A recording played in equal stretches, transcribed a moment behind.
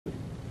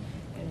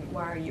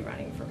why are you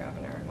running for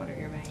governor, and what are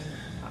your main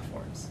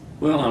platforms?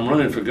 Well, I'm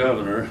running for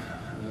governor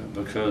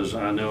because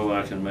I know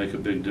I can make a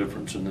big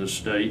difference in this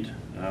state.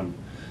 I'm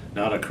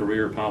not a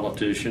career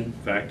politician. In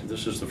fact,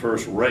 this is the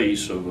first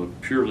race of a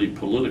purely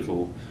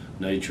political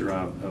nature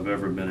I've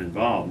ever been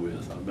involved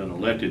with. I've been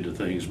elected to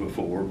things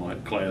before,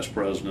 like class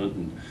president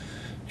and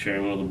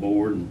chairman of the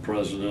board and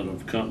president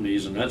of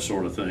companies and that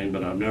sort of thing,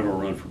 but I've never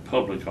run for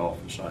public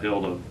office. I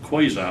held a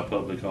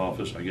quasi-public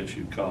office, I guess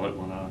you'd call it,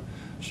 when I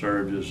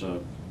served as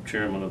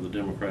chairman of the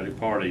Democratic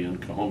Party in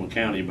Coahoma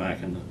County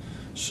back in the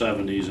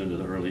 70s into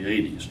the early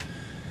 80s.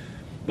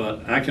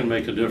 But I can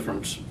make a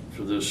difference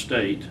for this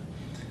state.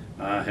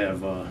 I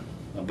have a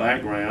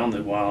background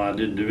that while I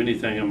didn't do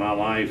anything in my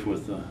life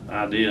with the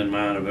idea in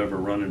mind of ever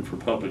running for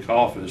public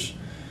office,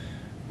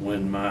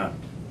 when my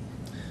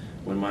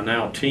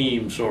now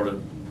team sort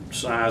of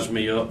sized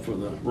me up for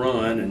the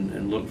run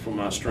and looked for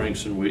my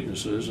strengths and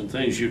weaknesses and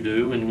things you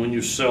do, and when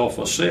you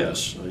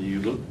self-assess, you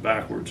look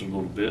backwards a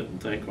little bit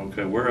and think,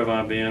 okay, where have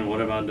I been, what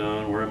have I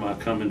done, where am I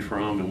coming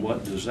from, and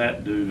what does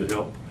that do to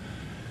help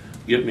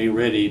get me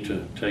ready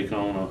to take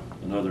on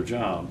another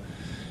job.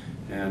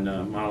 And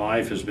my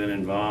life has been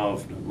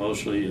involved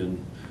mostly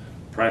in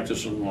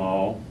practicing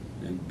law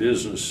and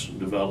business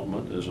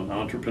development as an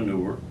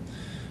entrepreneur,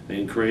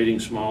 in creating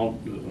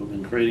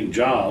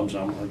jobs.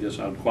 I guess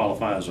I'd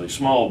qualify as a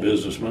small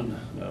businessman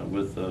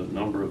with a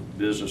number of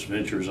business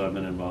ventures I've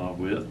been involved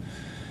with,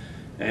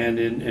 and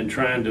in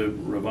trying to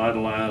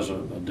revitalize a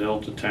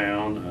Delta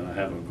town. I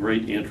have a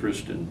great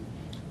interest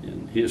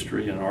in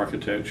history and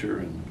architecture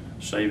and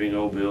saving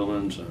old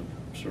buildings.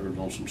 I've served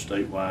on some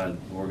statewide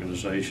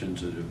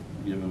organizations that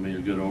have given me a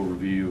good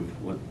overview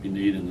of what we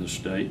need in this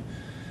state.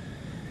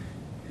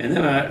 And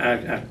then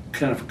I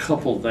kind of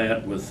coupled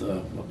that with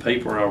a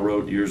paper I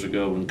wrote years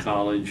ago in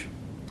college.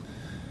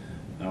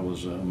 I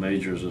was a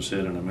major, as I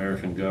said, in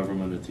American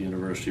government at the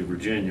University of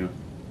Virginia.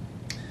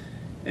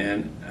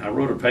 And I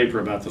wrote a paper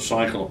about the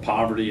cycle of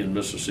poverty in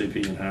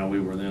Mississippi and how we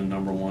were then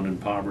 #1 in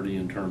poverty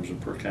in terms of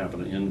per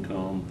capita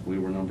income. We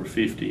were number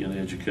 50 in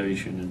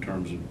education in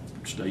terms of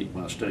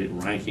state-by-state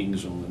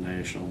rankings on the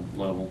national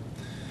level.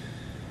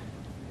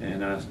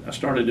 And I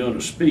started doing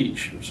a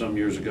speech some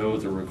years ago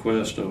at the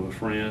request of a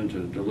friend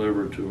to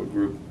deliver to a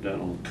group down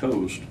on the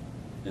coast.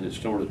 And it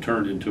sort of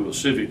turned into a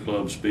civic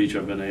club speech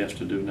I've been asked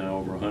to do now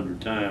over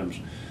 100 times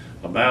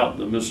about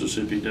the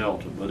Mississippi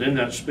Delta. But in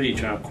that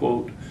speech, I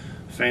quote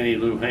Fannie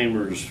Lou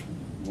Hamer's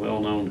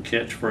well-known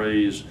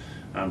catchphrase,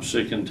 "I'm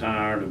sick and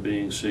tired of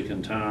being sick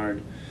and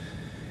tired."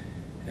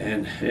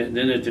 And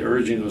then at the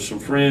urging of some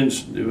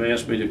friends who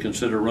asked me to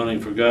consider running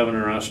for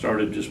governor, I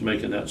started just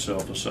making that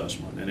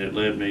self-assessment. And it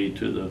led me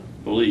to the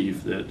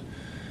belief that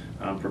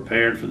I'm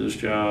prepared for this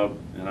job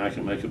and I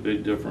can make a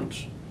big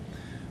difference.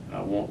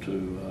 I want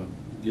to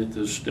get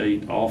this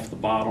state off the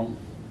bottom.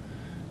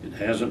 It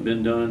hasn't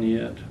been done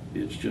yet.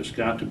 It's just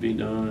got to be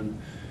done,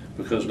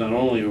 because not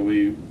only are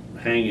we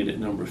hanging at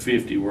number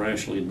 50, we're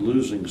actually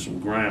losing some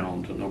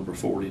ground to number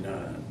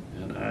 49.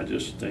 And I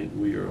just think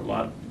we are a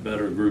lot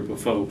better group of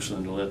folks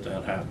than to let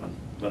that happen.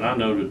 But I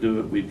know to do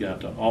it, we've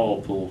got to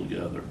all pull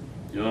together.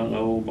 Young,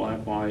 old,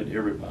 black, white,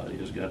 everybody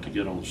has got to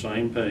get on the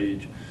same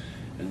page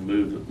and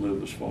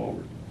move us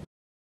forward.